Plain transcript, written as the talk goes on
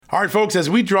All right, folks, as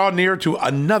we draw near to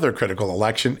another critical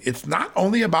election, it's not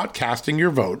only about casting your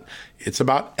vote, it's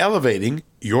about elevating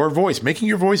your voice, making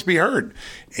your voice be heard.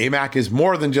 AMAC is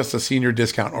more than just a senior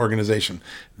discount organization.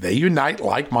 They unite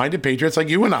like-minded patriots like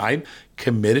you and I,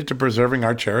 committed to preserving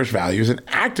our cherished values and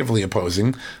actively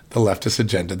opposing the leftist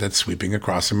agenda that's sweeping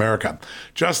across America.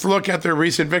 Just look at their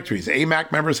recent victories.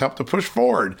 AMAC members helped to push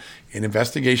forward an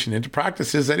investigation into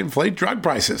practices that inflate drug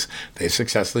prices. They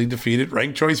successfully defeated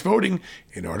ranked choice voting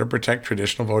in order to protect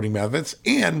traditional voting methods,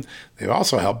 and they've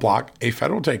also helped block a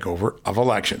federal takeover of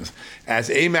elections. As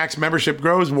AMAC's membership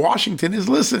grows, Washington is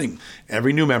listening.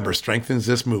 Every new member strengthens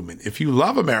this movement. If you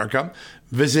love America,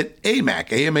 visit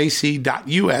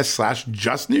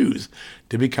amac.us/justnews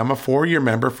to become a 4-year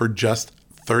member for just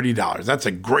 $30. That's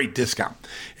a great discount.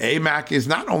 AMAC is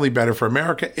not only better for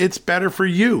America, it's better for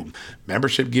you.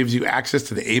 Membership gives you access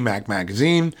to the AMAC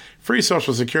magazine, free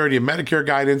Social Security and Medicare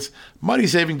guidance,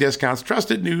 money-saving discounts,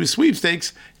 trusted news,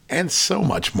 sweepstakes, and so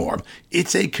much more.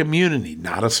 It's a community,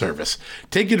 not a service.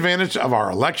 Take advantage of our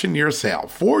election year sale,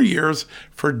 4 years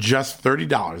for just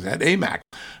 $30 at AMAC.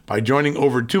 By joining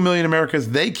over 2 million Americans,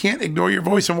 they can't ignore your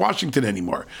voice in Washington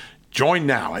anymore. Join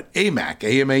now at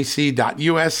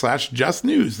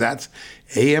amac.us/justnews. That's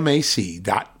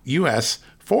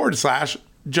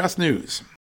amac.us/justnews.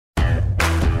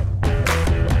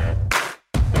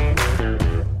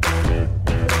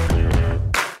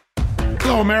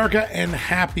 Hello, America, and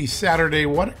happy Saturday.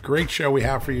 What a great show we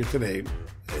have for you today.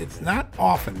 It's not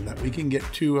often that we can get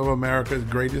two of America's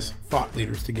greatest thought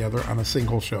leaders together on a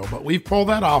single show, but we've pulled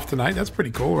that off tonight. That's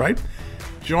pretty cool, right?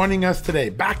 Joining us today,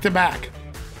 back to back,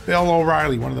 Bill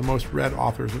O'Reilly, one of the most read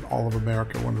authors in all of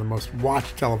America, one of the most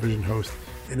watched television hosts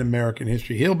in American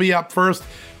history. He'll be up first,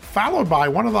 followed by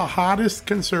one of the hottest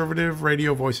conservative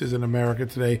radio voices in America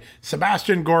today,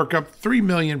 Sebastian Gorka, 3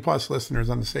 million plus listeners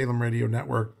on the Salem Radio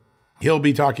Network. He'll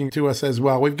be talking to us as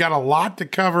well. We've got a lot to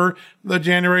cover. The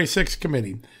January 6th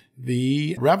committee,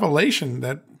 the revelation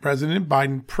that President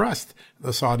Biden pressed the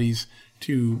Saudis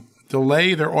to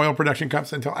delay their oil production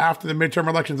cuts until after the midterm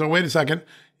elections. Oh, wait a second.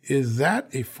 Is that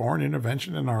a foreign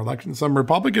intervention in our election? Some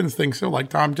Republicans think so, like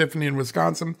Tom Tiffany in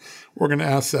Wisconsin. We're going to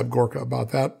ask Seb Gorka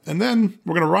about that. And then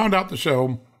we're going to round out the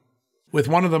show with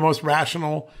one of the most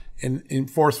rational and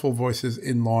forceful voices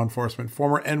in law enforcement.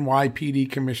 Former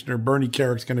NYPD Commissioner Bernie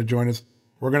Kerik's going to join us.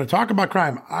 We're going to talk about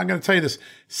crime. I'm going to tell you this,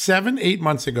 7-8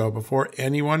 months ago, before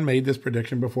anyone made this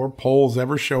prediction, before polls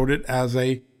ever showed it as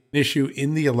an issue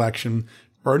in the election,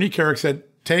 Bernie Kerik said,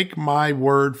 take my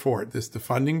word for it. This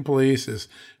defunding police, this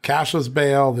cashless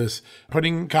bail, this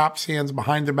putting cops' hands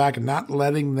behind their back and not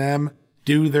letting them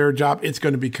do their job, it's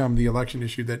going to become the election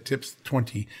issue that tips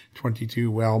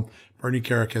 2022. Well, Bernie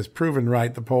Kerik has proven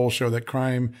right. The polls show that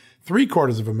crime,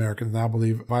 3/4 of Americans now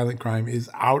believe violent crime is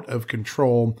out of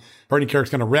control. Bernie Kerik's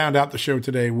going to round out the show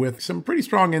today with some pretty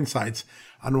strong insights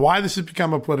on why this has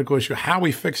become a political issue, how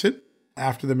we fix it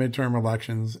after the midterm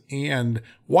elections, and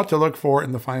what to look for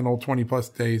in the final 20 plus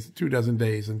days, 24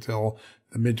 days until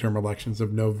the midterm elections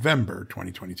of November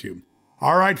 2022.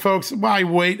 All right, folks, why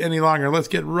wait any longer? Let's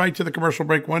get right to the commercial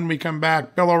break. When we come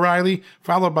back, Bill O'Reilly,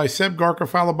 followed by Seb Gorka,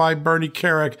 followed by Bernie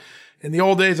Kerik. In the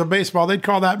old days of baseball, they'd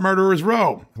call that Murderer's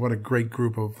Row. What a great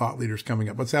group of thought leaders coming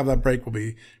up. Let's have that break. We'll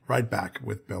be right back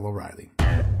with Bill O'Reilly.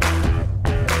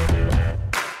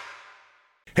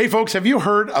 Hey folks, have you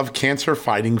heard of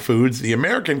cancer-fighting foods? The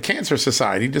American Cancer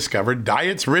Society discovered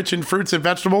diets rich in fruits and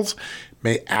vegetables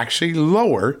may actually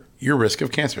lower your risk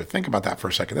of cancer. Think about that for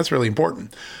a second. That's really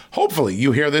important. Hopefully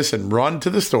you hear this and run to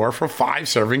the store for 5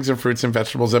 servings of fruits and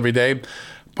vegetables every day.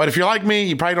 But if you're like me,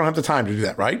 you probably don't have the time to do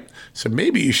that, right? So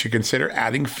maybe you should consider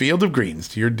adding Field of Greens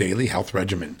to your daily health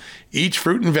regimen. Each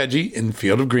fruit and veggie in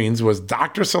Field of Greens was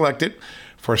doctor selected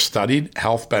for studied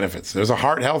health benefits. There's a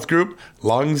heart health group,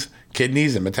 lungs,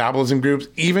 kidneys, and metabolism groups,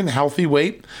 even healthy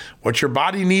weight. What your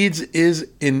body needs is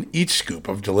in each scoop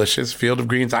of delicious Field of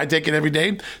Greens. I take it every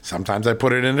day. Sometimes I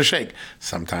put it in a shake.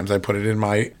 Sometimes I put it in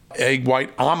my egg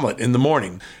white omelet in the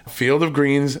morning. Field of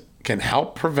Greens can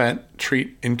help prevent,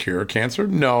 treat, and cure cancer?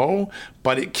 No,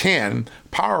 but it can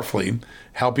powerfully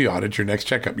help you out at your next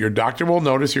checkup. Your doctor will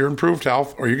notice your improved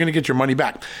health, or you're going to get your money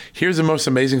back. Here's the most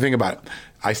amazing thing about it.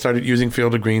 I started using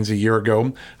Field of Greens a year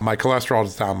ago. My cholesterol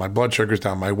is down, my blood sugar's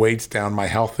down, my weight's down, my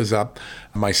health is up,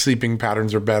 my sleeping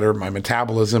patterns are better, my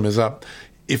metabolism is up.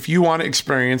 If you want to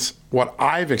experience what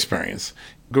I've experienced,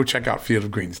 go check out Field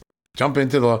of Greens. Jump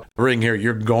into the ring here.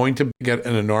 You're going to get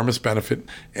an enormous benefit,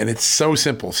 and it's so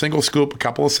simple. Single scoop, a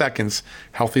couple of seconds,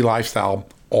 healthy lifestyle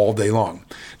all day long.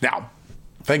 Now,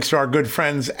 Thanks to our good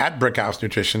friends at Brickhouse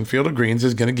Nutrition, Field of Greens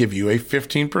is going to give you a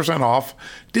 15% off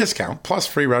discount plus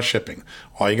free rush shipping.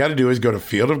 All you got to do is go to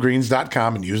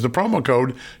fieldofgreens.com and use the promo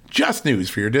code JUSTNEWS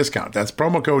for your discount. That's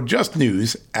promo code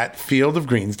JUSTNEWS at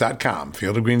fieldofgreens.com.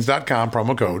 Fieldofgreens.com,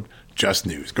 promo code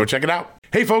JUSTNEWS. Go check it out.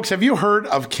 Hey folks, have you heard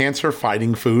of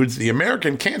cancer-fighting foods? The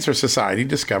American Cancer Society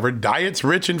discovered diets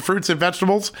rich in fruits and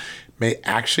vegetables may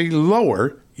actually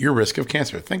lower your risk of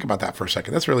cancer. Think about that for a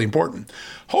second. That's really important.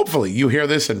 Hopefully you hear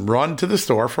this and run to the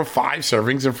store for 5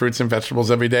 servings of fruits and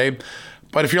vegetables every day.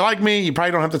 But if you're like me, you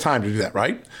probably don't have the time to do that,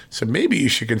 right? So maybe you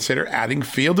should consider adding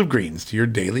Field of Greens to your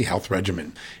daily health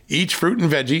regimen. Each fruit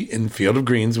and veggie in Field of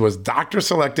Greens was doctor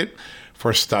selected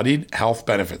for studied health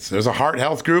benefits. There's a heart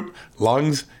health group,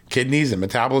 lungs, kidneys, and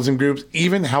metabolism groups,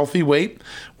 even healthy weight.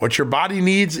 What your body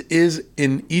needs is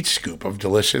in each scoop of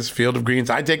delicious Field of Greens.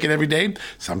 I take it every day.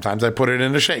 Sometimes I put it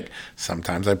in a shake.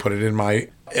 Sometimes I put it in my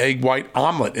egg white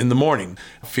omelet in the morning.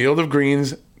 Field of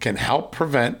Greens can help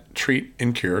prevent, treat,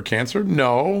 and cure cancer?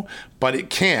 No, but it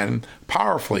can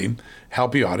powerfully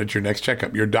help you out at your next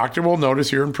checkup. Your doctor will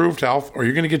notice your improved health, or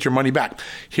you're going to get your money back.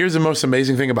 Here's the most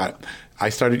amazing thing about it. I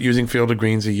started using Field of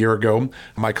Greens a year ago.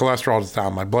 My cholesterol is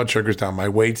down, my blood sugar's down, my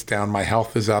weight's down, my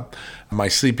health is up, my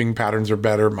sleeping patterns are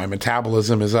better, my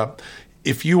metabolism is up.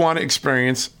 If you want to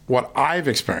experience what I've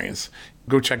experienced,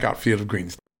 go check out Field of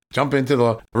Greens. Jump into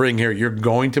the ring here. You're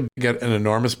going to get an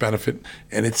enormous benefit,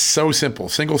 and it's so simple.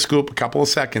 Single scoop, a couple of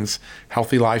seconds,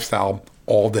 healthy lifestyle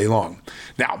all day long.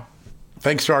 Now,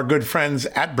 thanks to our good friends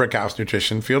at Brickhouse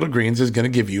Nutrition, Field of Greens is going to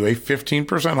give you a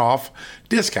 15% off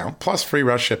discount plus free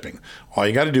rush shipping. All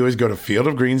you got to do is go to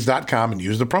fieldofgreens.com and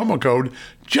use the promo code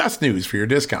JUSTNEWS for your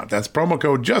discount. That's promo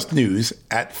code JUSTNEWS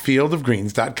at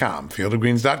fieldofgreens.com.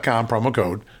 Fieldofgreens.com, promo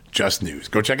code JUSTNEWS.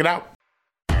 Go check it out.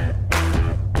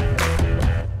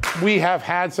 We have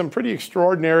had some pretty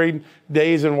extraordinary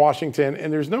days in Washington,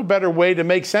 and there's no better way to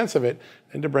make sense of it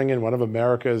than to bring in one of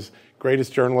America's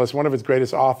greatest journalists, one of its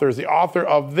greatest authors, the author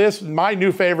of this, my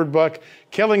new favorite book,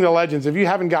 Killing the Legends. If you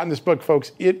haven't gotten this book,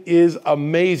 folks, it is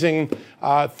amazing.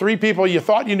 3 people you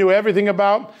thought you knew everything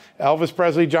about: Elvis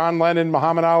Presley, John Lennon,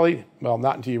 Muhammad Ali. Well,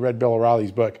 not until you read Bill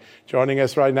O'Reilly's book. Joining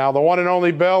us right now, the one and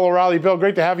only Bill O'Reilly. Bill,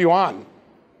 great to have you on.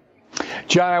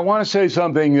 John, I want to say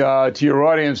something to your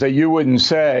audience that you wouldn't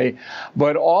say,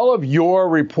 but all of your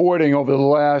reporting over the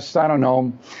last,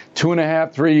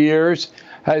 2.5, 3 years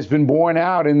has been borne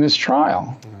out in this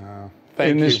trial,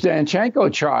 in this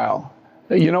Danchenko trial.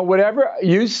 You know, whatever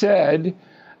you said,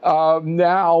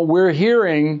 now we're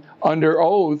hearing under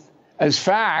oath as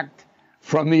fact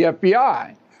from the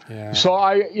FBI. Yeah. So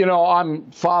I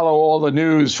follow all the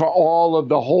news for all of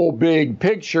the whole big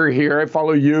picture here. I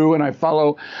follow you, and I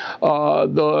follow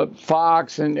the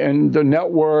Fox and the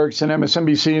networks and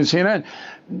MSNBC and CNN.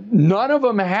 None of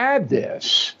them had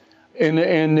this in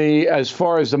the as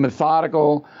far as the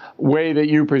methodical way that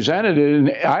you presented it.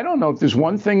 And I don't know if there's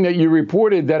one thing that you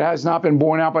reported that has not been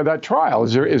borne out by that trial.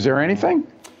 Is there anything?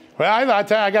 Well, I got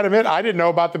to admit, I didn't know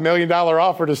about the $1 million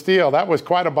offer to steal. That was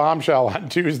quite a bombshell on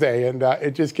Tuesday, and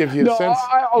it just gives you a sense.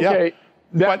 Okay,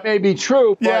 that may be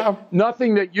true, but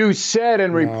nothing that you said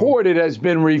and reported has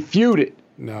been refuted.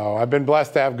 No, I've been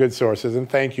blessed to have good sources, and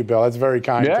thank you, Bill. That's very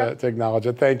kind to acknowledge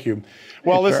it. Thank you.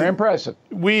 Well, listen, very impressive.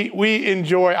 We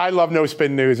enjoy. I love No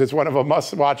Spin News. It's one of the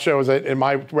must-watch shows in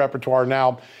my repertoire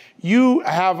now. You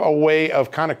have a way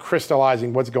of kind of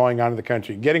crystallizing what's going on in the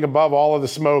country, getting above all of the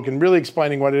smoke and really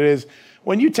explaining what it is.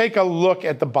 When you take a look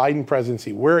at the Biden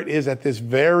presidency, where it is at this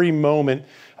very moment,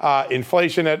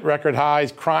 inflation at record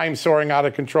highs, crime soaring out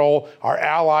of control, our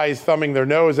allies thumbing their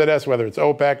nose at us, whether it's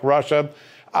OPEC, Russia,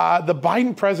 the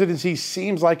Biden presidency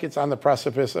seems like it's on the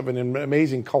precipice of an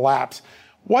amazing collapse.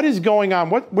 What is going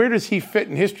on? Where does he fit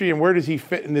in history, and where does he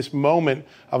fit in this moment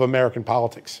of American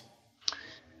politics?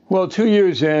 Well, 2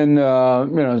 years in,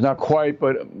 not quite,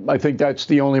 but I think that's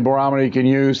the only barometer you can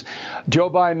use. Joe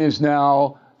Biden is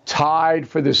now tied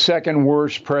for the second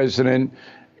worst president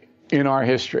in our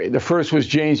history. The first was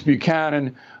James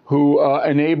Buchanan, who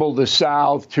enabled the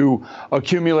South to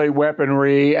accumulate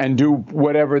weaponry and do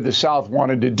whatever the South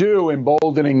wanted to do,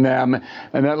 emboldening them,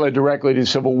 and that led directly to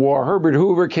civil war. Herbert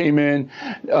Hoover came in,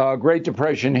 Great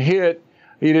Depression hit.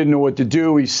 He didn't know what to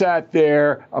do. He sat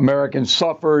there. Americans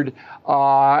suffered.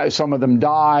 Some of them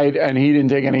died, and he didn't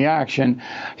take any action.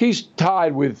 He's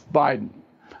tied with Biden.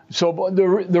 So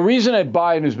the reason that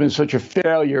Biden has been such a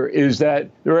failure is that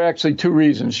there are actually 2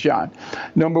 reasons, John.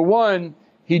 Number one,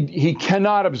 he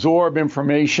cannot absorb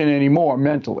information anymore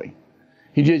mentally.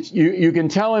 You can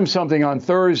tell him something on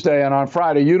Thursday, and on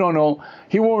Friday, you don't know,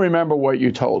 he won't remember what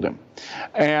you told him.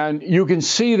 And you can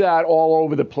see that all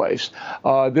over the place.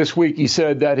 This week he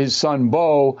said that his son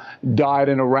Bo died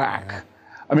in Iraq.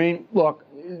 I mean, look,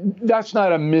 that's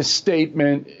not a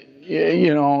misstatement.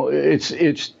 You know,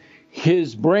 it's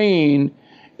his brain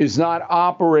is not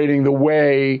operating the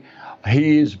way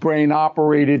his brain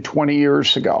operated 20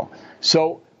 years ago.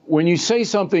 So when you say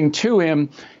something to him,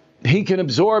 he can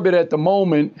absorb it at the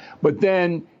moment, but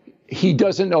then he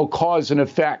doesn't know cause and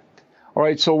effect. All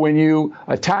right, so when you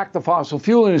attack the fossil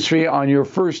fuel industry on your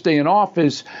first day in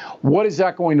office, what is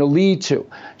that going to lead to?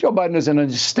 Joe Biden doesn't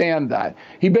understand that.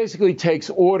 He basically takes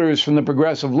orders from the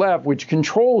progressive left, which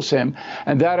controls him,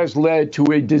 and that has led to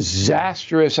a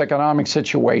disastrous economic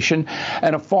situation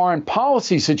and a foreign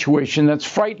policy situation that's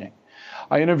frightening.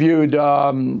 I interviewed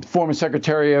former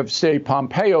Secretary of State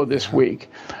Pompeo this week,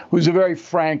 who's a very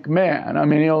frank man. I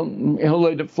mean, he'll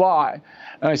let it fly.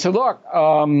 And I said, look,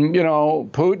 you know,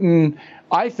 Putin,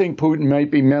 I think Putin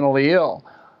might be mentally ill.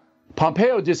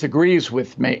 Pompeo disagrees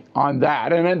with me on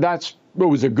that. And it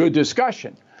was a good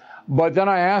discussion. But then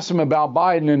I asked him about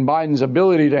Biden and Biden's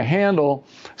ability to handle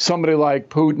somebody like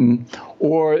Putin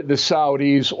or the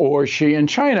Saudis or Xi in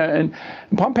China. And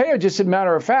Pompeo just said,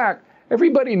 matter of fact,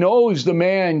 everybody knows the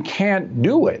man can't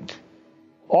do it.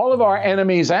 All of our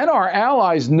enemies and our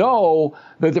allies know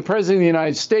that the president of the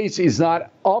United States is not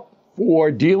up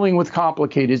for dealing with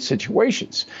complicated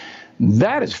situations.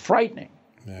 That is frightening.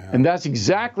 Yeah. And that's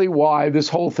exactly why this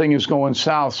whole thing is going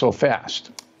south so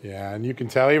fast. Yeah, and you can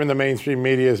tell even the mainstream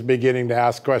media is beginning to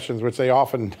ask questions, which they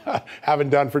often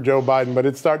haven't done for Joe Biden, but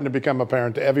it's starting to become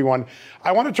apparent to everyone.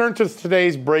 I want to turn to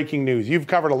today's breaking news. You've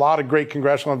covered a lot of great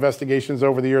congressional investigations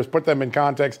over the years, put them in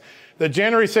context. The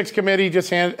January 6th committee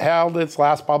just held its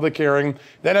last public hearing.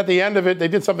 Then at the end of it, they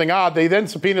did something odd. They then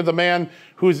subpoenaed the man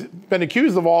who's been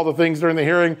accused of all the things during the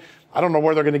hearing. I don't know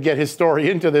where they're going to get his story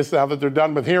into this now that they're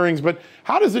done with hearings, but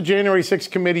how does the January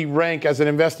 6th committee rank as an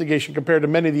investigation compared to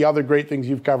many of the other great things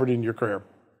you've covered in your career?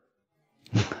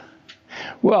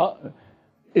 Well,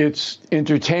 it's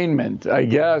entertainment, I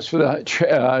guess, for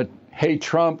the hate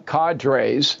Trump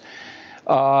cadres.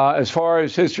 As far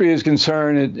as history is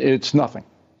concerned, it's nothing.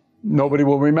 Nobody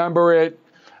will remember it.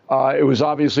 It was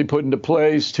obviously put into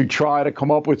place to try to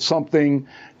come up with something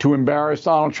to embarrass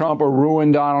Donald Trump or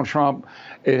ruin Donald Trump.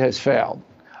 It has failed.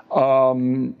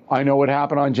 I know what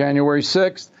happened on January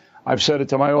 6th. I've said it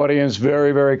to my audience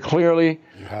very, very clearly.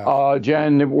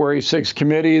 January 6th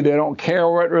committee, they don't care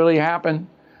what really happened.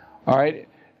 All right.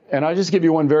 And I'll just give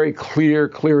you one very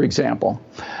clear example.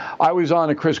 I was on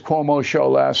the Chris Cuomo show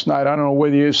last night. I don't know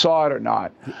whether you saw it or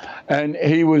not. And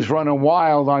he was running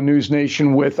wild on News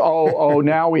Nation with,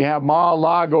 now we have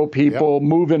Mar-a-Lago people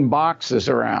moving boxes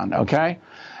around, okay?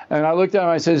 And I looked at him,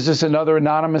 I said, is this another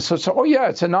anonymous source? Oh, yeah,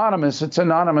 it's anonymous. It's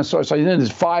an anonymous source. I think there's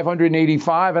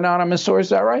 585 anonymous sources. Is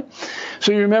that right?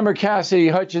 So you remember Cassidy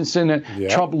Hutchinson,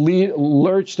 Trump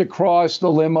lurched across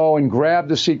the limo and grabbed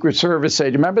the Secret Service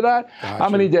agent. Remember that? Gotcha. How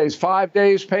many days? 5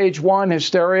 days, page one,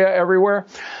 hysteria everywhere.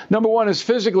 Number one, it's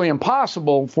physically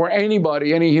impossible for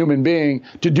anybody, any human being,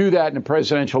 to do that in a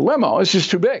presidential limo. It's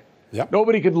just too big. Yep.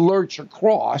 Nobody could lurch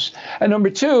across. And number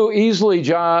two, easily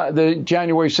the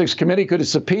January 6th committee could have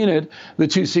subpoenaed the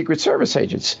two Secret Service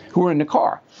agents who were in the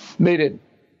car. They didn't.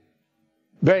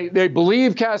 They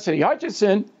believed Cassidy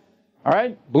Hutchinson, all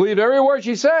right, believed every word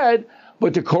she said,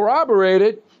 but to corroborate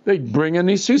it, they'd bring in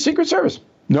these two Secret Service.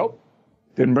 Nope,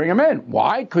 didn't bring them in.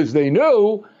 Why? Because they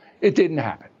knew it didn't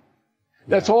happen.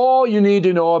 That's all you need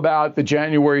to know about the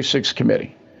January 6th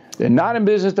committee. They're not in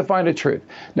business to find the truth.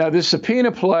 Now, this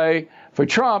subpoena play for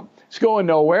Trump is going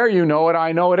nowhere. You know it.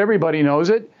 I know it. Everybody knows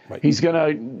it. Right. He's going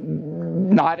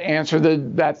to not answer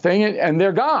that thing, and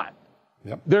they're gone.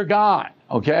 Yep. They're gone,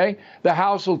 okay? The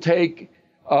House will take,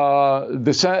 the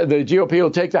GOP will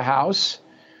take the House,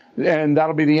 and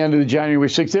that'll be the end of the January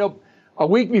 6th. A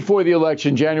week before the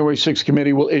election, January 6th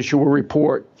committee will issue a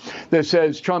report that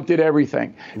says Trump did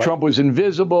everything. Right. Trump was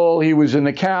invisible. He was in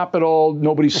the Capitol.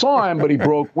 Nobody saw him, but he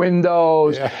broke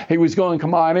windows. He was going,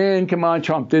 come on in, come on.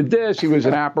 Trump did this. He was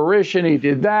an apparition. He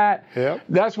did that.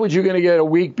 That's what you're going to get a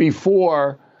week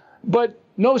before. But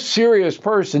no serious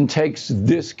person takes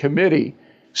this committee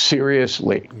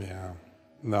seriously.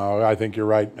 No, I think you're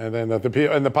right. And then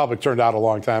the public turned out a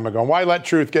long time ago. And why let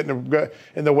truth get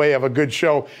in the way of a good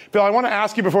show? Bill, I want to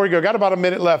ask you before we go, got about a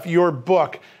minute left, your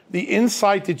book, the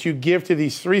insight that you give to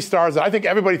these three stars that I think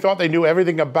everybody thought they knew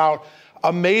everything about.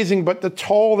 Amazing, but the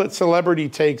toll that celebrity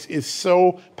takes is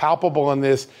so palpable in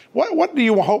this. What do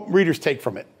you hope readers take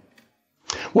from it?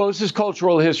 Well, this is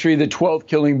cultural history, the 12th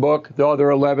killing book. The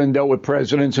other 11 dealt with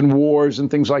presidents and wars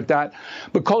and things like that.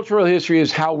 But cultural history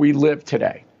is how we live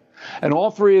today. And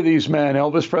all three of these men,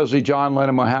 Elvis Presley, John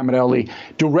Lennon, Muhammad Ali,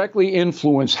 directly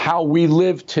influence how we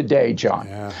live today, John.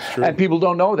 Yeah, true. And people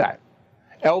don't know that.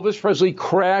 Elvis Presley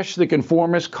crashed the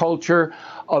conformist culture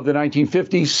of the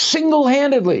 1950s,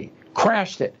 single-handedly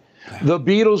crashed it. The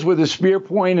Beatles with the spear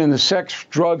point in the sex,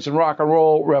 drugs, and rock and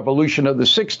roll revolution of the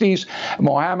 60s.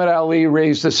 Muhammad Ali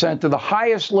raised the scent to the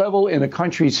highest level in the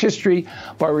country's history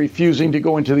by refusing to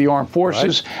go into the armed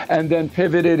forces, and then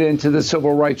pivoted into the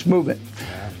civil rights movement.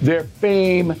 Their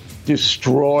fame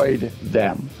destroyed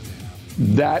them.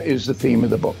 That is the theme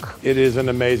of the book. It is an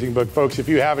amazing book. Folks, if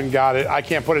you haven't got it, I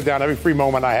can't put it down. Every free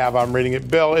moment I have, I'm reading it.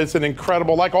 Bill, it's an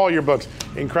incredible, like all your books,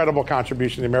 incredible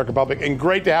contribution to the American public. And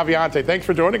great to have you on today. Thanks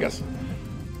for joining us.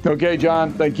 Okay,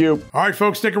 John. Thank you. All right,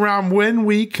 folks, stick around. When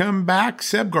we come back,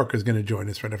 Seb Gorka is going to join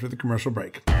us right after the commercial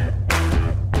break.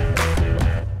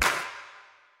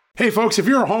 Hey folks, if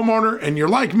you're a homeowner and you're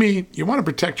like me, you want to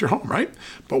protect your home, right?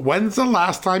 But when's the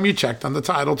last time you checked on the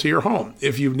title to your home?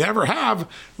 If you never have,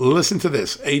 listen to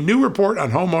this. A new report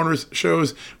on homeowners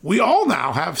shows we all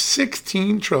now have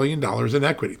 $16 trillion in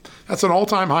equity. That's an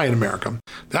all-time high in America.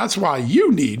 That's why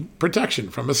you need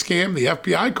protection from a scam the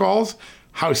FBI calls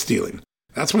house stealing.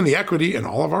 That's when the equity in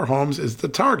all of our homes is the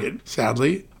target,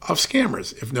 sadly, of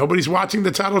scammers. If nobody's watching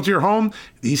the title to your home,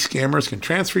 these scammers can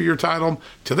transfer your title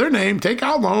to their name, take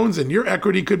out loans, and your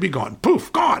equity could be gone.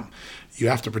 Poof, gone. You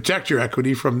have to protect your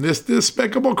equity from this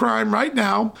despicable crime right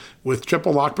now with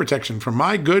triple lock protection from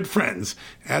my good friends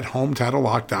at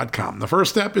HomeTitleLock.com. The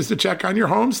first step is to check on your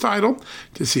home's title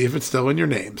to see if it's still in your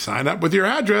name. Sign up with your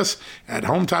address at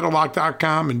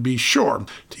HomeTitleLock.com and be sure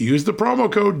to use the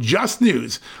promo code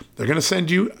JUSTNEWS. They're going to send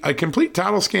you a complete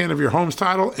title scan of your home's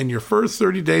title and your first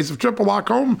 30 days of triple lock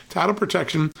home title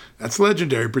protection. That's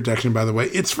legendary protection, by the way.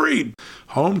 It's free.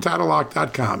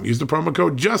 HomeTitleLock.com. Use the promo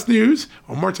code JUSTNEWS.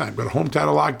 One more time, go to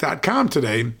HomeTitleLock.com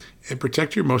today and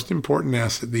protect your most important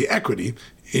asset, the equity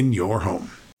in your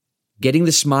home. Getting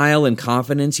the smile and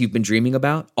confidence you've been dreaming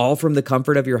about, all from the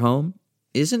comfort of your home,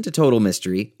 isn't a total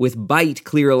mystery with Byte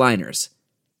clear aligners.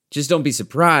 Just don't be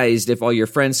surprised if all your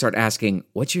friends start asking,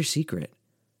 "What's your secret?"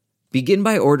 Begin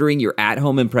by ordering your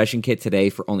at-home impression kit today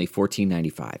for only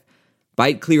 $14.95.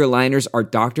 Byte clear aligners are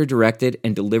doctor-directed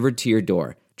and delivered to your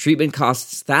door. Treatment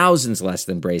costs thousands less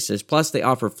than braces, plus they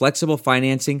offer flexible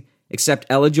financing, accept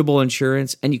eligible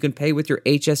insurance, and you can pay with your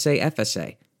HSA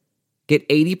FSA. Get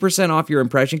 80% off your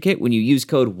impression kit when you use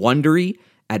code WONDERY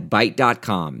at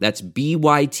Byte.com. That's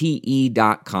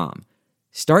BYTE.com.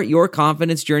 Start your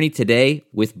confidence journey today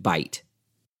with Byte.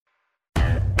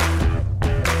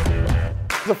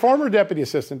 The former deputy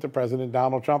assistant to President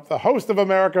Donald Trump, the host of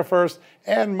America First,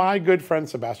 and my good friend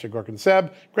Sebastian Gorka.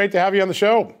 Seb, great to have you on the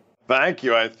show. Thank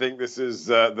you. I think this is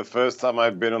the first time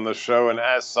I've been on the show, and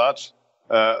as such,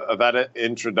 that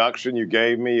introduction you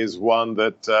gave me is one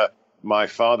that my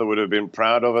father would have been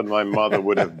proud of and my mother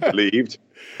would have believed.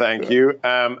 Thank you.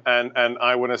 And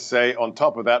I want to say on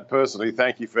top of that, personally,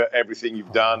 thank you for everything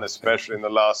you've done, especially in the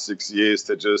last 6 years,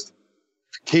 to just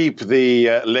keep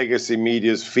the legacy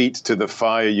media's feet to the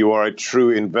fire. You are a true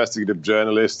investigative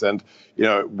journalist. And, you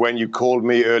know, when you called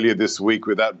me earlier this week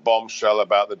with that bombshell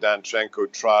about the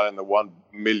Danchenko trial and the $1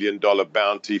 million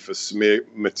bounty for smear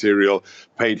material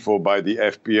paid for by the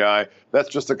FBI, that's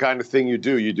just the kind of thing you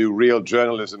do. You do real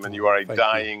journalism, and you are a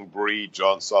dying breed,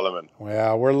 John Solomon.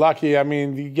 Well, we're lucky. I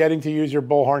mean, getting to use your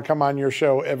bullhorn, come on your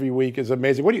show every week is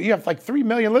amazing. What do you have, like 3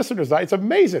 million listeners? It's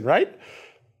amazing, right?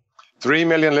 3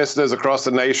 million listeners across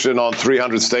the nation on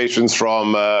 300 stations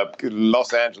from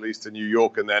Los Angeles to New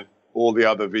York, and then all the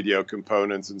other video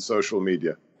components and social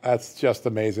media. That's just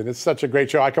amazing. It's such a great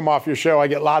show. I come off your show, I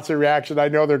get lots of reaction. I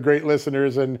know they're great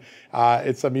listeners, and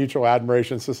it's a mutual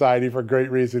admiration society for great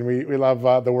reason. We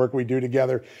love the work we do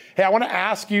together. Hey, I want to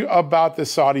ask you about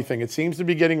this Saudi thing. It seems to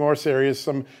be getting more serious.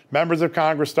 Some members of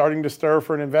Congress starting to stir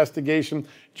for an investigation.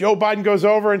 Joe Biden goes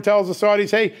over and tells the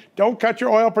Saudis, hey, don't cut your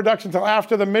oil production until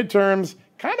after the midterms.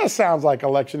 Kind of sounds like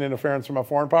election interference from a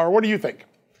foreign power. What do you think?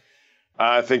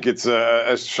 I think it's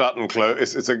a shut and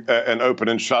close. It's an open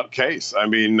and shut case. I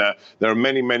mean, there are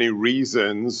many, many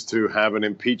reasons to have an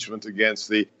impeachment against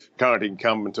the current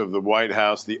incumbent of the White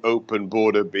House, the open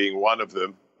border being one of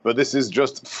them. But this is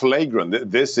just flagrant.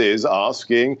 This is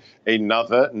asking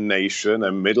another nation,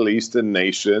 a Middle Eastern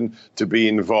nation, to be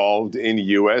involved in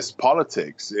U.S.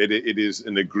 politics. It is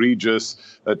an egregious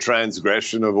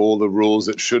transgression of all the rules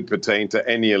that should pertain to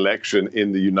any election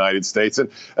in the United States. And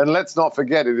let's not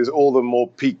forget, it is all the more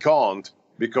piquant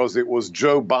because it was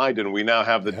Joe Biden. We now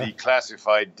have the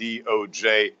declassified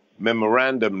DOJ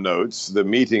memorandum notes, the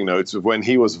meeting notes of when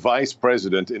he was vice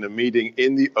president in a meeting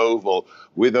in the Oval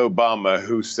with Obama,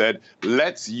 who said,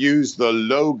 let's use the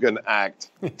Logan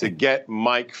Act to get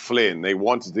Mike Flynn. They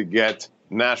wanted to get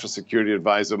National Security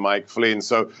Advisor Mike Flynn.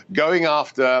 So going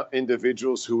after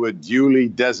individuals who were duly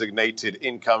designated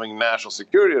incoming national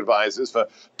security advisors for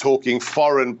talking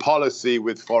foreign policy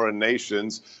with foreign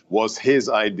nations was his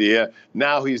idea.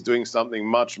 Now he's doing something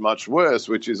much, much worse,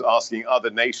 which is asking other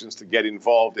nations to get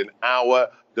involved in our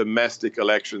domestic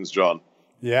elections, John.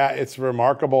 Yeah, it's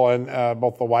remarkable. And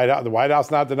both the White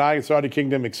House not denying Saudi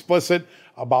Kingdom explicit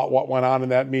about what went on in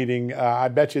that meeting. I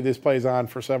bet you this plays on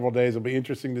for several days. It'll be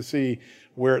interesting to see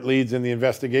where it leads in the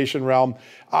investigation realm.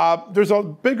 There's a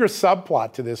bigger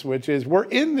subplot to this, which is we're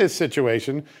in this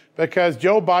situation because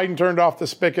Joe Biden turned off the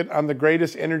spigot on the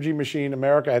greatest energy machine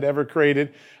America had ever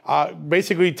created,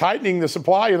 basically tightening the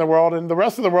supply in the world, and the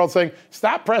rest of the world saying,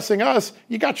 stop pressing us.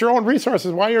 You got your own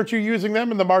resources. Why aren't you using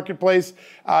them in the marketplace?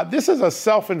 This is a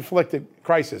self-inflicted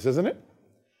crisis, isn't it?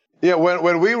 Yeah,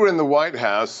 when we were in the White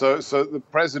House, so the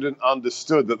president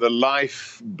understood that the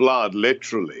lifeblood,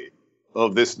 literally,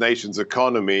 of this nation's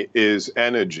economy is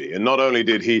energy. And not only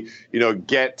did he,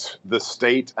 get the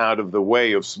state out of the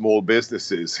way of small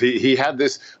businesses, he had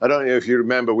this, I don't know if you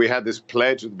remember, we had this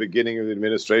pledge at the beginning of the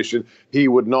administration. He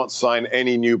would not sign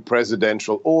any new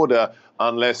presidential order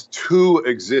unless 2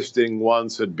 existing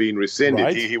ones had been rescinded.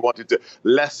 Right. He wanted to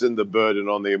lessen the burden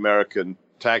on the American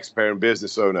taxpayer and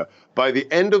business owner. By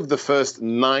the end of the first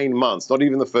 9 months, not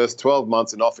even the first 12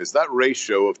 months in office, that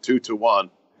ratio of 2 to 1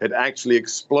 had actually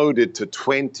exploded to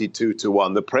 22 to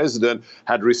 1. The president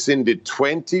had rescinded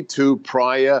 22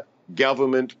 prior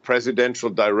government presidential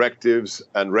directives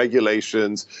and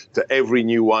regulations to every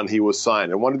new one he was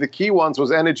signed. And one of the key ones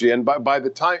was energy. And by the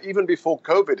time, even before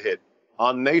COVID hit,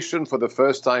 our nation, for the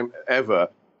first time ever,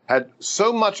 had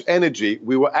so much energy,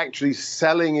 we were actually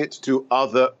selling it to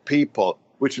other people,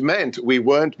 which meant we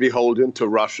weren't beholden to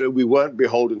Russia, we weren't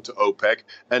beholden to OPEC.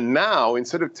 And now,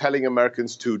 instead of telling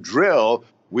Americans to drill,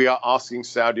 we are asking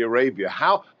Saudi Arabia.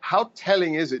 How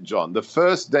telling is it, John? The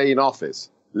first day in office,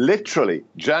 literally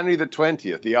January the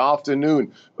 20th, the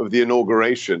afternoon of the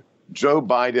inauguration, Joe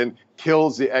Biden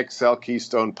kills the XL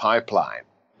Keystone pipeline,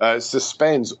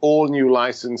 suspends all new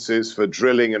licenses for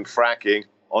drilling and fracking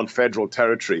on federal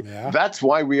territory. Yeah. That's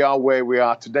why we are where we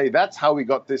are today. That's how we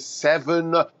got this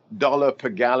 $7 per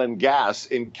gallon gas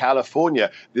in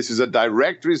California. This is a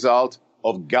direct result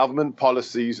of government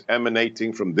policies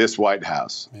emanating from this White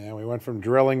House. Yeah, we went from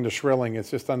drilling to shrilling.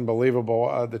 It's just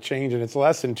unbelievable, the change, and it's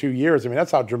less than 2 years. I mean,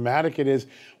 that's how dramatic it is.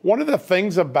 One of the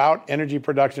things about energy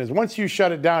production is once you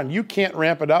shut it down, you can't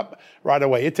ramp it up right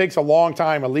away. It takes a long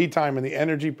time, a lead time in the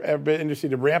energy industry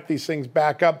to ramp these things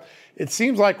back up. It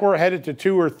seems like we're headed to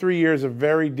 2 or 3 years of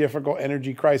very difficult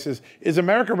energy crisis. Is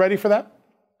America ready for that?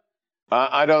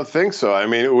 I don't think so. I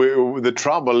mean, the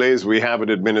trouble is we have an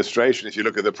administration. If you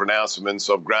look at the pronouncements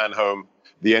of Granholm,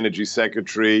 the energy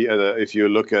secretary, if you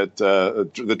look at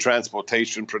the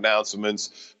transportation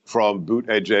pronouncements from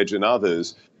Buttigieg and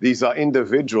others, these are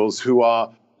individuals who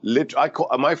are,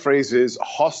 my phrase is,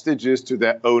 hostages to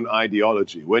their own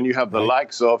ideology. When you have the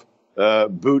likes of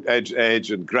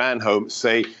Buttigieg and Granholm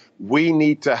say, we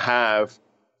need to have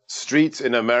streets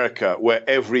in America where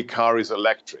every car is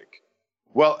electric.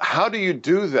 Well, how do you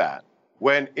do that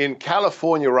when in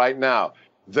California right now,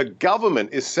 the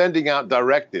government is sending out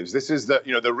directives? This is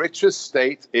the richest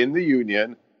state in the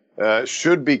union,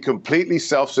 should be completely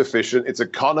self-sufficient. Its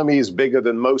economy is bigger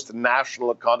than most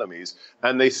national economies.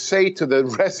 And they say to the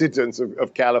residents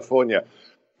of California,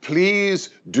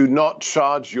 please do not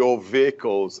charge your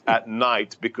vehicles at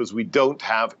night because we don't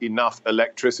have enough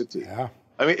electricity. Yeah.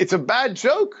 I mean, it's a bad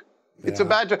joke. It's a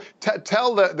bad joke.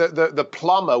 Tell the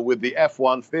plumber with the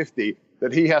F-150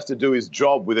 that he has to do his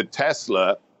job with a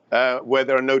Tesla where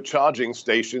there are no charging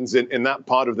stations in that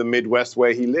part of the Midwest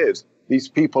where he lives. These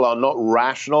people are not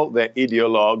rational. They're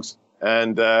ideologues.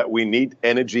 And we need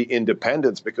energy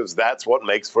independence because that's what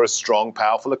makes for a strong,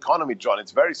 powerful economy, John.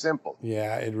 It's very simple.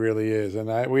 Yeah, it really is.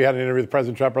 And we had an interview with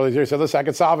President Trump earlier this year. He said, listen, I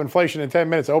could solve inflation in 10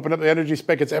 minutes, open up the energy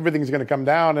spigots, everything's going to come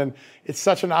down. And it's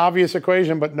such an obvious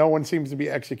equation, but no one seems to be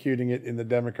executing it in the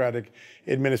Democratic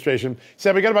administration.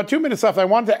 Seb, we got about 2 minutes left. I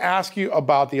wanted to ask you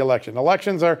about the election.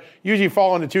 Elections are usually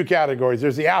fall into 2 categories.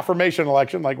 There's the affirmation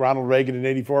election, like Ronald Reagan in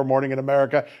 '84, Morning in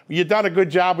America. You've done a good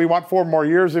job. We want 4 more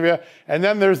years of you. And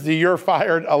then there's the you're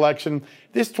fired election.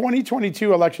 This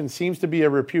 2022 election seems to be a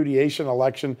repudiation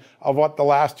election of what the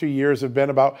last 2 years have been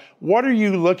about. What are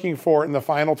you looking for in the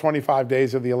final 25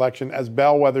 days of the election as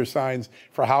bellwether signs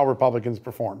for how Republicans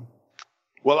perform?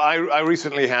 Well, I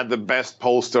recently had the best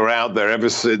pollster out there ever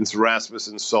since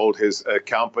Rasmussen sold his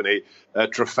company.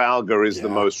 Trafalgar is the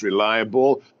most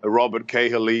reliable. Robert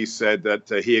Cahill said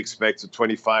that he expects a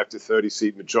 25 to 30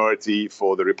 seat majority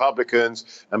for the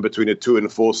Republicans and between a 2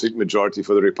 and 4 seat majority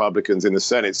for the Republicans in the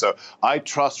Senate. So I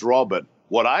trust Robert.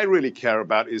 What I really care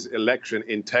about is election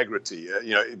integrity.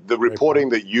 The reporting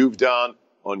that you've done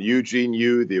on Eugene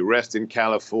Yu, the arrest in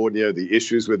California, the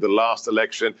issues with the last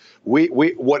election.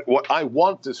 What I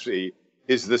want to see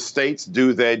is the states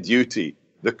do their duty.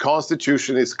 The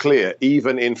Constitution is clear.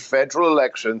 Even in federal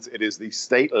elections, it is the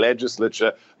state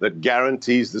legislature that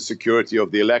guarantees the security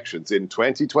of the elections. In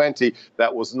 2020,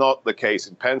 that was not the case.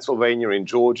 In Pennsylvania, in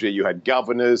Georgia, you had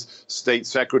governors, state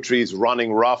secretaries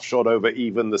running roughshod over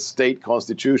even the state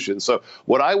constitution. So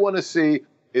what I want to see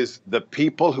is the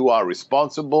people who are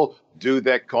responsible do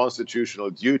their constitutional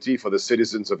duty for the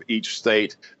citizens of each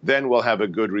state, then we'll have a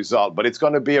good result. But it's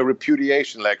going to be a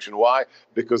repudiation election. Why?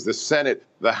 Because the Senate,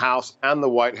 the House, and the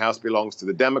White House belongs to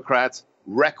the Democrats.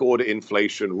 Record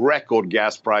inflation, record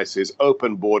gas prices,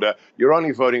 open border. You're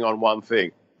only voting on one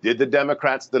thing. Did the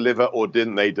Democrats deliver or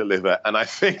didn't they deliver? And I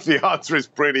think the answer is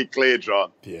pretty clear,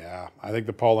 John. Yeah, I think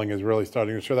the polling is really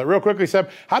starting to show that. Real quickly, Seb,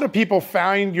 how do people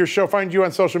find your show, find you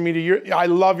on social media? I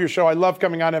love your show. I love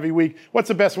coming on every week. What's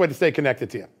the best way to stay connected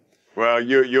to you? Well,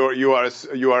 you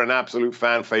are an absolute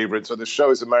fan favorite. So the show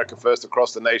is America First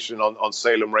across the nation on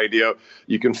Salem Radio.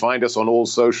 You can find us on all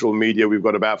social media. We've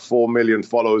got about 4 million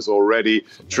followers already.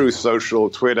 Truth Social,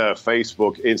 Twitter,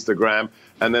 Facebook, Instagram.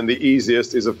 And then the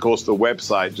easiest is, of course, the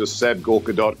website, just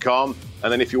sebgorka.com.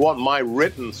 And then if you want my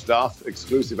written stuff,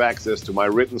 exclusive access to my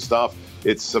written stuff,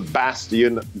 it's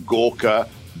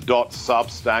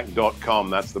sebastiangorka.substack.com.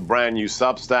 That's the brand new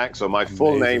Substack. So my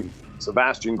full name,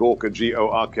 Sebastian Gorka,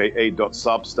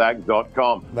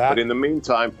 GORKA.substack.com. But in the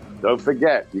meantime, don't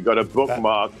forget, you got to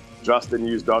bookmark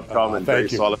justthenews.com and Dave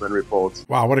Solomon Reports.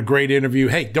 Wow, what a great interview.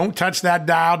 Hey, don't touch that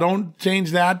dial. Don't change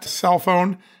that cell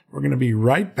phone. We're going to be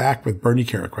right back with Bernie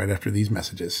Kerik right after these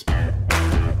messages.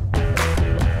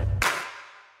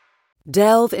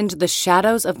 Delve into the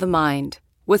shadows of the mind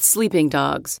with Sleeping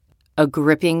Dogs, a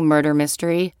gripping murder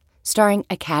mystery starring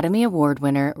Academy Award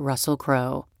winner Russell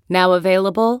Crowe. Now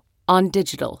available on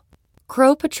digital.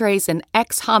 Crowe portrays an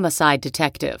ex-homicide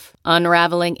detective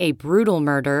unraveling a brutal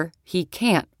murder he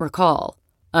can't recall.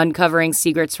 Uncovering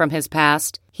secrets from his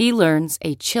past, he learns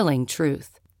a chilling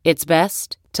truth. It's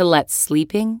best to let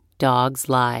sleeping dogs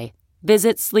lie.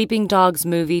 Visit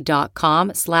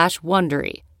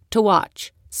sleepingdogsmovie.com/Wondery to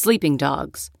watch Sleeping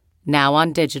Dogs, now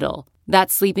on digital.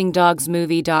 That's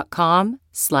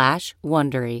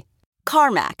sleepingdogsmovie.com/Wondery.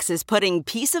 CarMax is putting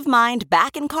peace of mind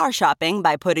back in car shopping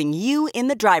by putting you in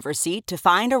the driver's seat to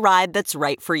find a ride that's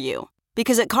right for you.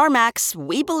 Because at CarMax,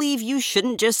 we believe you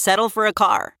shouldn't just settle for a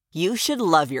car. You should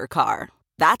love your car.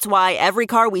 That's why every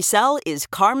car we sell is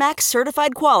CarMax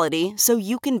certified quality, so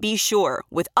you can be sure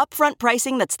with upfront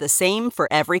pricing that's the same for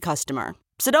every customer.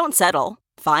 So don't settle.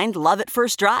 Find love at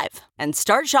first drive and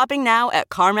start shopping now at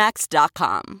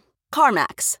CarMax.com.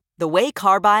 CarMax, the way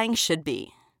car buying should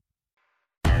be.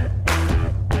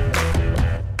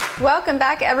 Welcome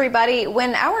back, everybody.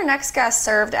 When our next guest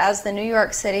served as the New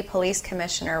York City Police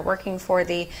Commissioner, working for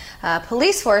the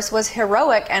police force was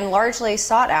heroic and largely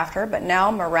sought after, but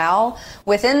now morale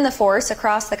within the force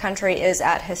across the country is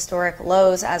at historic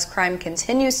lows as crime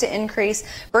continues to increase.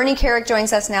 Bernie Kerik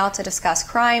joins us now to discuss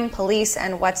crime, police,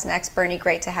 and what's next. Bernie,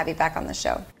 great to have you back on the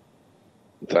show.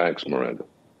 Thanks, Miranda.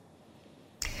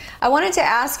 I wanted to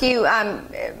ask you,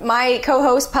 my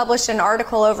co-host published an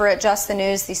article over at Just the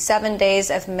News, the 7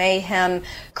 Days of Mayhem.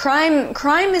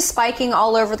 Crime is spiking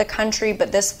all over the country,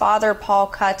 but this father, Paul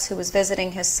Cutts, who was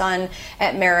visiting his son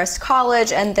at Marist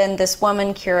College, and then this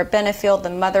woman, Kira Benefield,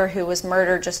 the mother who was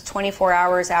murdered just 24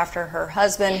 hours after her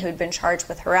husband, who'd been charged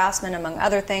with harassment, among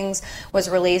other things, was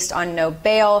released on no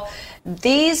bail.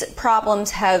 These problems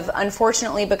have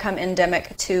unfortunately become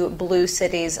endemic to blue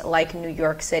cities like New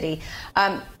York City.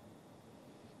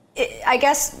 I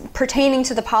guess pertaining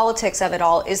to the politics of it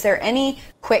all, is there any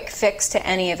quick fix to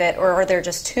any of it, or are there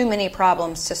just too many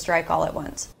problems to strike all at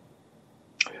once?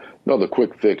 No, the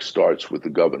quick fix starts with the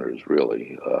governors,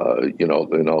 really.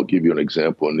 And I'll give you an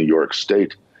example. In New York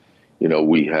State,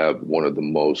 we have one of the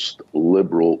most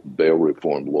liberal bail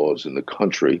reform laws in the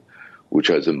country, which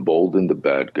has emboldened the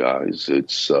bad guys.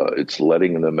 It's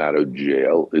letting them out of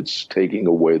jail. It's taking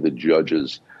away the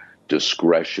judges'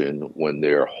 discretion when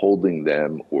they're holding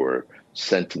them or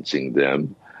sentencing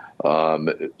them.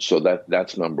 So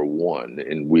that's number one.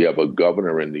 And we have a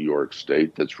governor in New York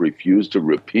State that's refused to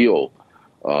repeal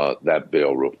that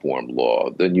bail reform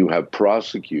law. Then you have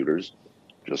prosecutors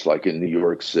just like in New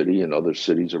York City and other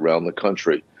cities around the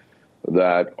country,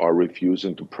 that are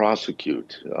refusing to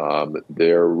prosecute.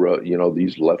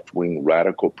 These left-wing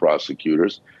radical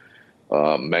prosecutors,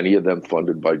 many of them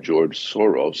funded by George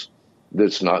Soros,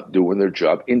 that's not doing their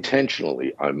job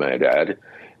intentionally, I might add,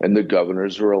 and the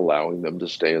governors are allowing them to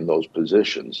stay in those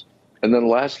positions. And then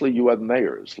lastly, you have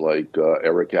mayors like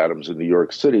Eric Adams in New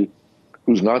York City,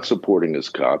 who's not supporting his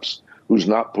cops, who's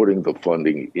not putting the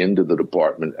funding into the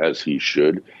department as he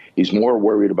should. He's more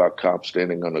worried about cops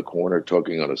standing on a corner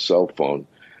talking on a cell phone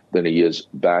than he is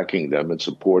backing them and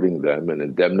supporting them and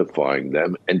indemnifying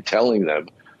them and telling them,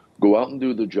 go out and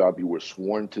do the job you were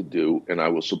sworn to do, and I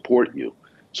will support you.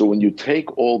 So when you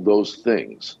take all those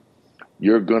things,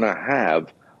 you're going to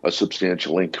have a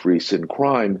substantial increase in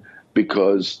crime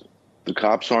because the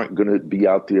cops aren't going to be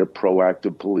out there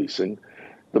proactive policing.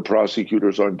 The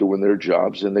prosecutors aren't doing their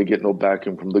jobs, and they get no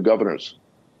backing from the governors.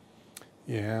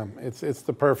 Yeah, it's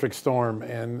the perfect storm,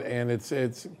 and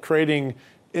it's creating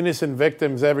innocent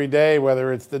victims every day,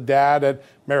 whether it's the dad at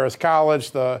Marist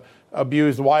College, the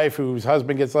abused wife whose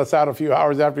husband gets let out a few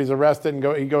hours after he's arrested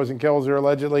and he goes and kills her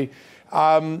allegedly.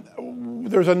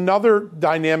 There's another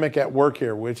dynamic at work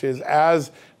here, which is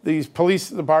as these police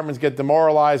departments get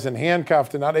demoralized and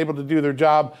handcuffed and not able to do their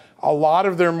job, a lot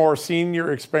of their more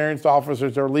senior, experienced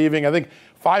officers are leaving. I think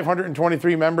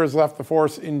 523 members left the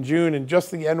force in June, and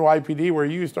just the NYPD, where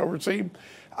you used to oversee.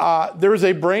 There is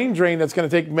a brain drain that's going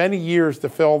to take many years to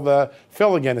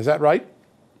fill again. Is that right?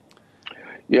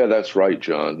 Yeah, that's right,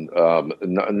 John.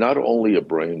 Not only a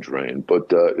brain drain,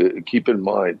 but keep in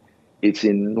mind, it's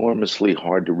enormously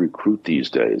hard to recruit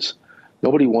these days.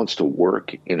 Nobody wants to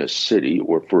work in a city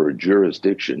or for a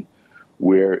jurisdiction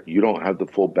where you don't have the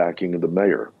full backing of the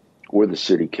mayor or the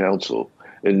city council.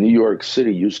 In New York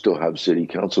City, you still have city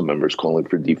council members calling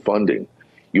for defunding.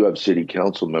 You have city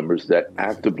council members that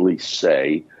actively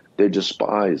say they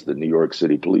despise the New York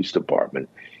City Police Department,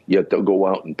 yet they'll go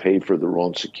out and pay for their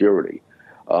own security.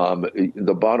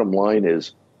 The bottom line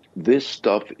is this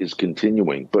stuff is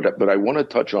continuing. But I want to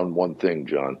touch on one thing,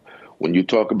 John. When you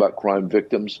talk about crime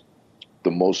victims,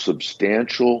 the most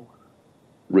substantial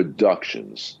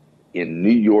reductions in New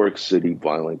York City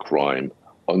violent crime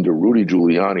under Rudy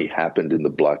Giuliani happened in the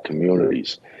black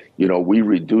communities. You know, we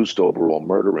reduced overall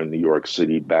murder in New York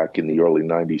City back in the early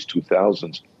 90s,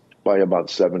 2000s by about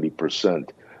 70%.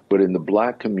 But in the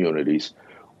black communities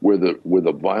where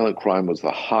the violent crime was the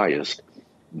highest,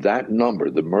 that number,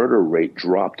 the murder rate,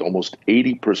 dropped almost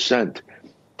 80%.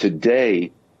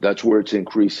 Today, that's where it's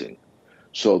increasing.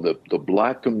 So the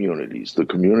black communities, the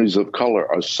communities of color,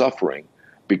 are suffering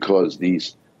because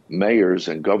these mayors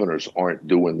and governors aren't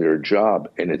doing their job,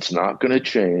 and it's not going to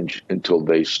change until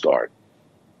they start.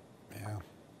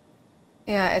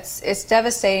 Yeah, it's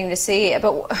devastating to see.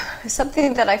 But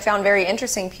something that I found very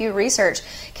interesting, Pew Research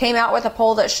came out with a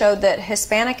poll that showed that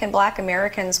Hispanic and Black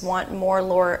Americans want more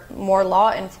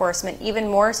law enforcement, even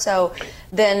more so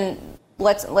than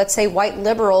let's say white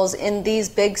liberals in these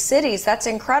big cities. That's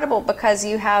incredible because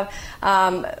you have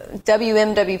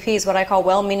WMWPs, what I call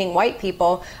well-meaning white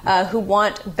people, who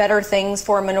want better things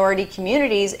for minority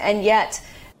communities, and yet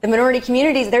the minority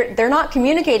communities, they're not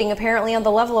communicating apparently on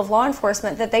the level of law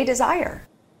enforcement that they desire.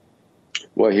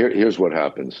 Well, here's what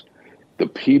happens. The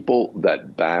people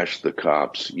that bash the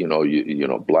cops, you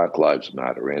know, Black Lives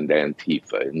Matter and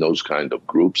Antifa and those kind of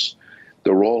groups,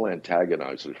 they're all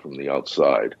antagonizers from the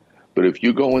outside. But if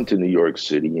you go into New York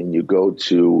City and you go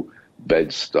to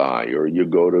Bed-Stuy or you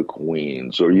go to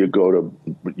Queens or you go to,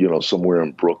 you know, somewhere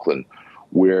in Brooklyn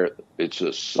where it's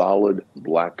a solid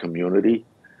black community,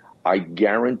 I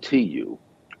guarantee you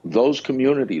those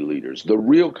community leaders, the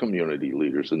real community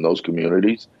leaders in those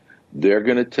communities, they're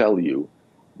going to tell you,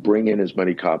 bring in as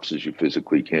many cops as you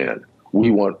physically can.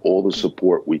 We want all the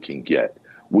support we can get.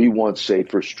 We want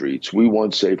safer streets. We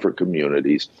want safer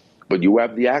communities. But you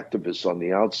have the activists on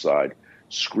the outside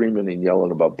screaming and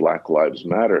yelling about Black Lives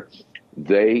Matter.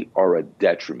 They are a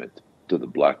detriment to the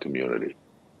black community.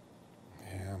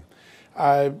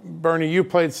 Bernie, you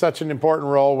played such an important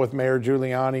role with Mayor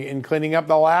Giuliani in cleaning up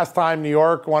the last time New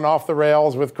York went off the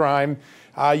rails with crime.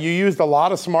 You used a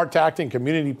lot of smart tactic,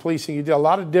 community policing. You did a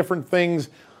lot of different things.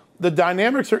 The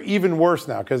dynamics are even worse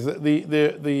now because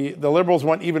the liberals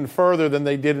went even further than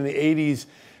they did in the 80s.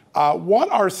 What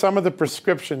are some of the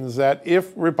prescriptions that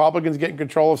if Republicans get in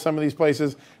control of some of these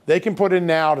places, they can put in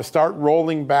now to start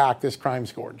rolling back this crime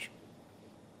scourge?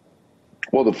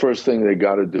 Well, the first thing they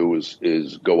got to do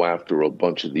is go after a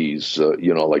bunch of these,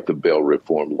 like the bail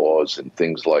reform laws and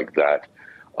things like that.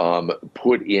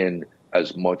 Put in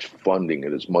as much funding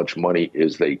and as much money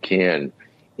as they can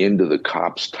into the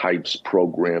cops types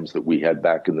programs that we had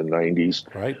back in the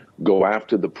 90s. Right. Go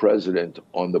after the president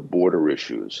on the border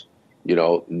issues. You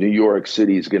know, New York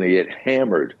City is going to get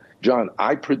hammered. John,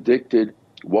 I predicted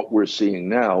what we're seeing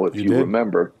now, if you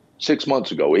remember, 6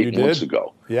 months ago, 8 months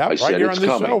ago. Yeah, I said here it's on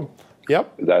this coming. show.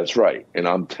 Yep. That's right. And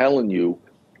I'm telling you,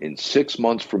 in 6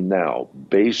 months from now,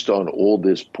 based on all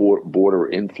this border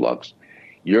influx,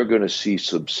 you're going to see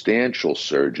substantial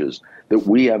surges that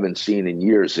we haven't seen in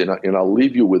years. And I'll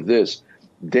leave you with this.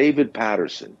 David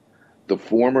Paterson, the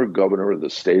former governor of the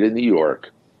state of New York,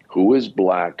 who is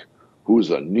black,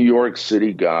 who's a New York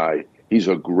City guy. He's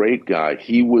a great guy.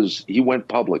 He went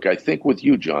public, I think, with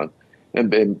you, John,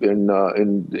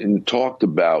 and talked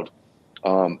about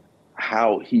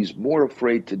how he's more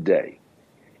afraid today.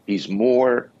 He's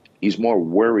more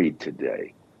worried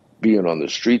today being on the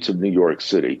streets of New York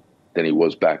City than he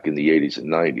was back in the 80s and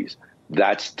 90s.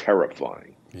 That's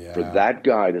terrifying. Yeah. For that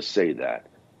guy to say that,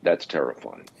 that's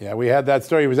terrifying. Yeah, we had that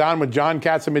story. He was on with John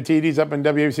Catsimatidis up in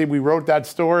WABC. We wrote that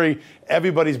story.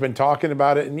 Everybody's been talking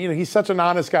about it. And, you know, he's such an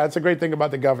honest guy. That's a great thing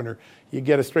about the governor. You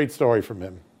get a straight story from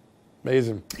him.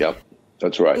 Amazing. Yep,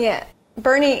 that's right. Yeah.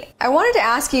 Bernie, I wanted to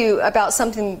ask you about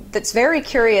something that's very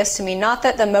curious to me. Not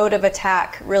that the mode of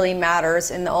attack really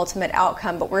matters in the ultimate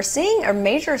outcome, but we're seeing a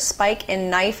major spike in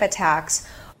knife attacks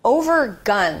over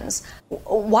guns.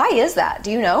 Why is that?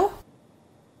 Do you know?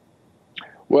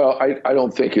 Well, I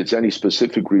don't think it's any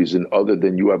specific reason other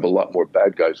than you have a lot more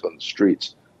bad guys on the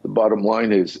streets. The bottom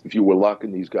line is, if you were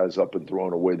locking these guys up and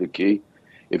throwing away the key,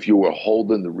 if you were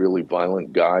holding the really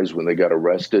violent guys when they got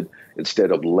arrested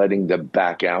instead of letting them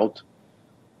back out,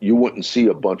 you wouldn't see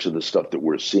a bunch of the stuff that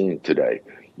we're seeing today.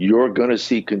 You're going to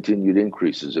see continued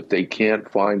increases. If they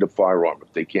can't find a firearm,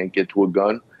 if they can't get to a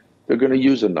gun, they're going to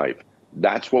use a knife.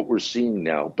 That's what we're seeing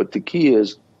now. But the key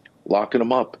is locking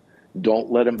them up.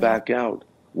 Don't let them back out.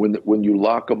 When you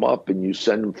lock them up and you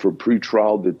send them for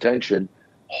pretrial detention,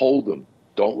 hold them.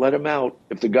 Don't let him out.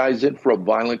 If the guy's in for a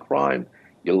violent crime,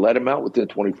 you let him out within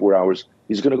 24 hours.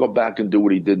 He's going to go back and do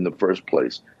what he did in the first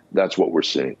place. That's what we're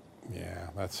seeing. Yeah,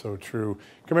 that's so true.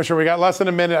 Commissioner, we got less than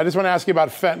a minute. I just want to ask you about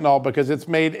fentanyl because it's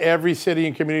made every city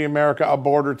and community in America a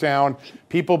border town.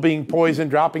 People being poisoned,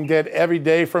 dropping dead every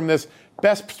day from this.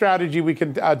 Best strategy we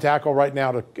can tackle right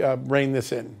now to rein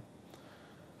this in.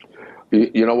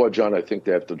 You know what, John? I think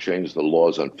they have to change the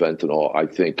laws on fentanyl. I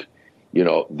think, you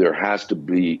know, there has to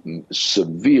be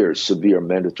severe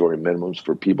mandatory minimums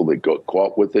for people that get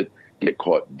caught with it, get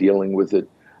caught dealing with it.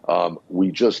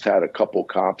 We just had a couple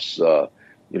cops,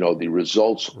 you know, the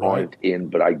results aren't in,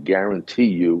 but I guarantee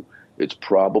you it's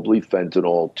probably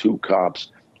fentanyl. 2 cops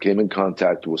came in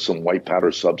contact with some white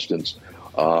powder substance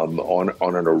on an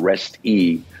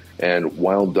arrestee and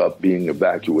wound up being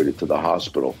evacuated to the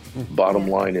hospital. Bottom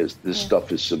line is this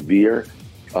stuff is severe,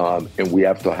 and we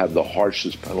have to have the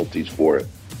harshest penalties for it.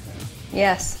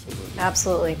 Yes,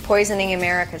 absolutely. Poisoning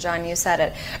America, John, you said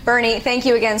it. Bernie, thank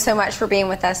you again so much for being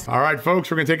with us. All right,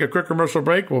 folks, we're going to take a quick commercial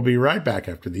break. We'll be right back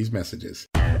after these messages.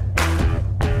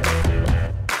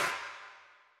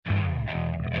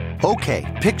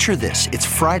 Okay, picture this. It's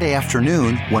Friday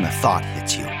afternoon when a thought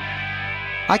hits you.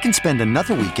 I can spend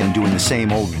another weekend doing the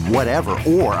same old whatever,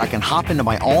 or I can hop into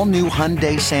my all-new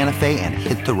Hyundai Santa Fe and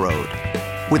hit the road.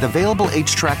 With available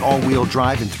H-Track all-wheel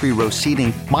drive and 3-row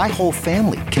seating, my whole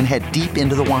family can head deep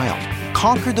into the wild.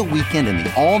 Conquer the weekend in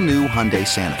the all-new Hyundai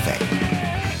Santa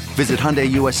Fe. Visit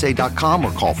HyundaiUSA.com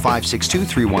or call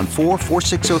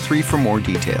 562-314-4603 for more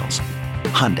details.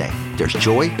 Hyundai, there's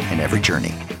joy in every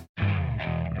journey.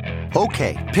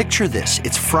 Okay, picture this.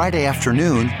 It's Friday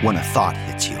afternoon when a thought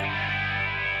hits you.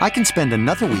 I can spend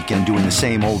another weekend doing the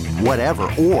same old whatever,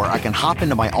 or I can hop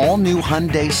into my all-new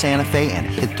Hyundai Santa Fe and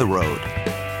hit the road.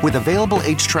 With available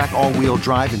H-Track all-wheel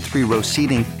drive and 3-row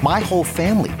seating, my whole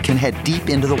family can head deep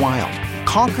into the wild.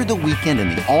 Conquer the weekend in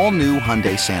the all-new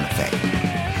Hyundai Santa Fe.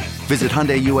 Visit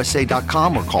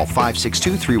HyundaiUSA.com or call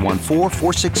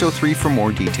 562-314-4603 for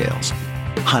more details.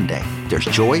 Hyundai, there's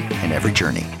joy in every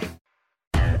journey.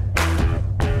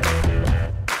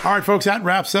 All right, folks, that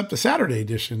wraps up the Saturday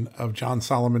edition of John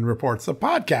Solomon Reports, the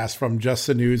podcast from Just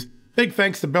the News. Big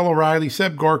thanks to Bill O'Reilly,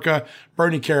 Seb Gorka,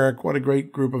 Bernie Kerik. What a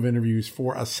great group of interviews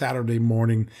for a Saturday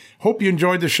morning. Hope you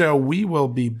enjoyed the show. We will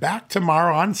be back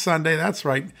tomorrow on Sunday. That's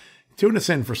right. Tune us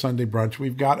in for Sunday brunch.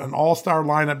 We've got an all-star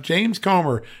lineup. James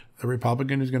Comer, the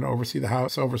Republican who's going to oversee the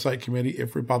House Oversight Committee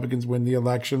if Republicans win the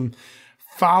election,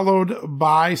 followed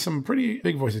by some pretty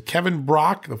big voices. Kevin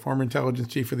Brock, the former intelligence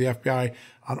chief of the FBI,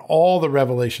 on all the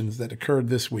revelations that occurred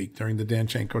this week during the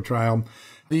Danchenko trial.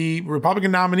 The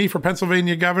Republican nominee for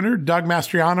Pennsylvania governor, Doug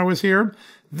Mastriano, is here.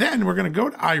 Then we're going to go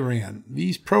to Iran.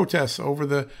 These protests over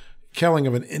the killing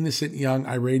of an innocent young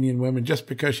Iranian woman just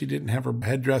because she didn't have her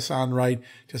headdress on right,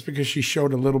 just because she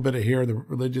showed a little bit of hair. The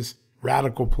religious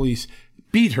radical police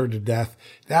beat her to death.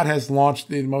 That has launched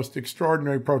the most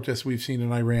extraordinary protests we've seen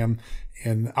in Iran.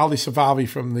 And Ali Safavi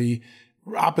from the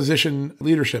opposition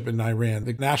leadership in Iran,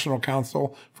 the National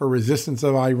Council for Resistance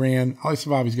of Iran, Ali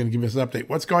Safavi is going to give us an update.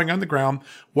 What's going on the ground?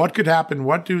 What could happen?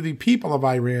 What do the people of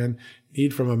Iran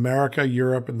need from America,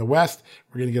 Europe, and the West?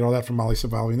 We're going to get all that from Ali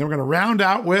Safavi. And then we're going to round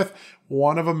out with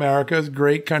one of America's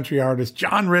great country artists,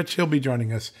 John Rich. He'll be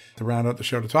joining us to round out the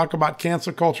show to talk about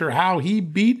cancel culture, how he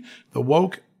beat the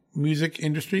woke music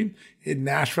industry in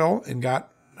Nashville and got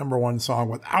 #1 song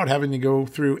without having to go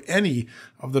through any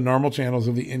of the normal channels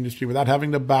of the industry, without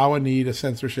having to bow a knee to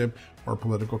censorship or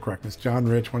political correctness. John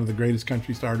Rich, one of the greatest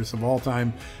country artists of all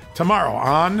time, tomorrow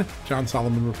on John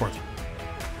Solomon Reports.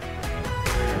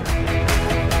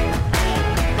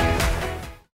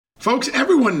 Folks,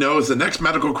 everyone knows the next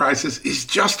medical crisis is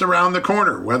just around the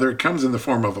corner, whether it comes in the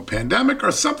form of a pandemic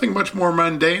or something much more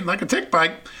mundane like a tick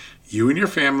bite. You and your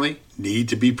family need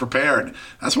to be prepared.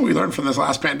 That's what we learned from this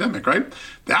last pandemic, right?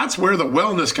 That's where the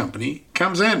Wellness Company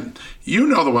comes in. You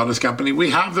know the Wellness Company. We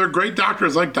have their great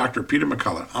doctors like Dr. Peter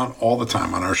McCullough on all the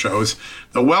time on our shows.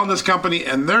 The Wellness Company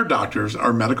and their doctors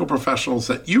are medical professionals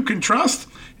that you can trust,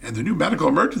 and the new medical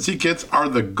emergency kits are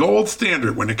the gold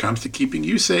standard when it comes to keeping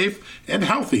you safe and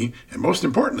healthy, and most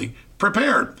importantly,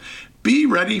 prepared. Be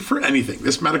ready for anything.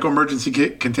 This medical emergency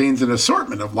kit contains an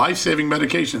assortment of life-saving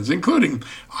medications, including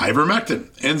ivermectin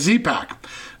and Z-Pak.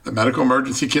 The medical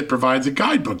emergency kit provides a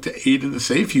guidebook to aid in the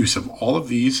safe use of all of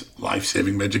these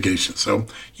life-saving medications, so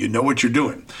you know what you're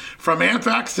doing. From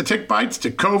anthrax to tick bites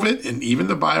to COVID and even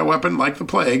the bioweapon like the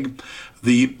plague,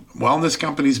 the Wellness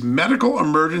Company's medical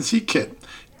emergency kit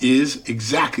is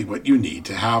exactly what you need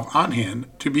to have on hand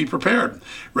to be prepared.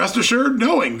 Rest assured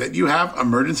knowing that you have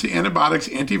emergency antibiotics,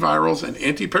 antivirals, and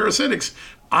antiparasitics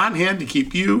on hand to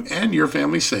keep you and your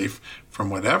family safe from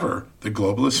whatever the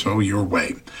globalists throw your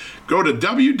way. Go to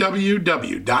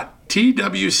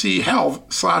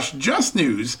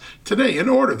www.twchealth/justnews today and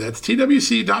order. That's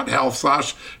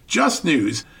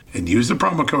twc.health/justnews and use the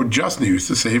promo code JUSTNEWS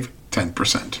to save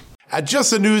 10%. At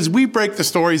Just the News, we break the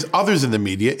stories others in the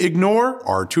media ignore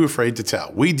or are too afraid to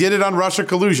tell. We did it on Russia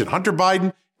collusion, Hunter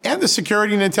Biden, and the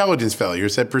security and intelligence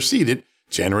failures that preceded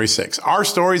January 6. Our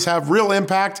stories have real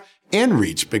impact and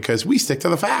reach because we stick to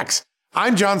the facts.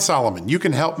 I'm John Solomon. You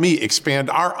can help me expand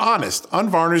our honest,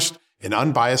 unvarnished, and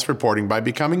unbiased reporting by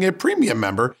becoming a premium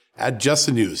member at Just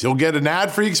the News. You'll get an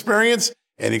ad-free experience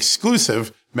and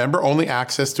exclusive member-only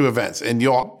access to events, and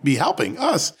you'll be helping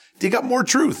us dig up more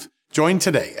truth. Join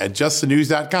today at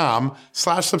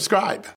justthenews.com/subscribe.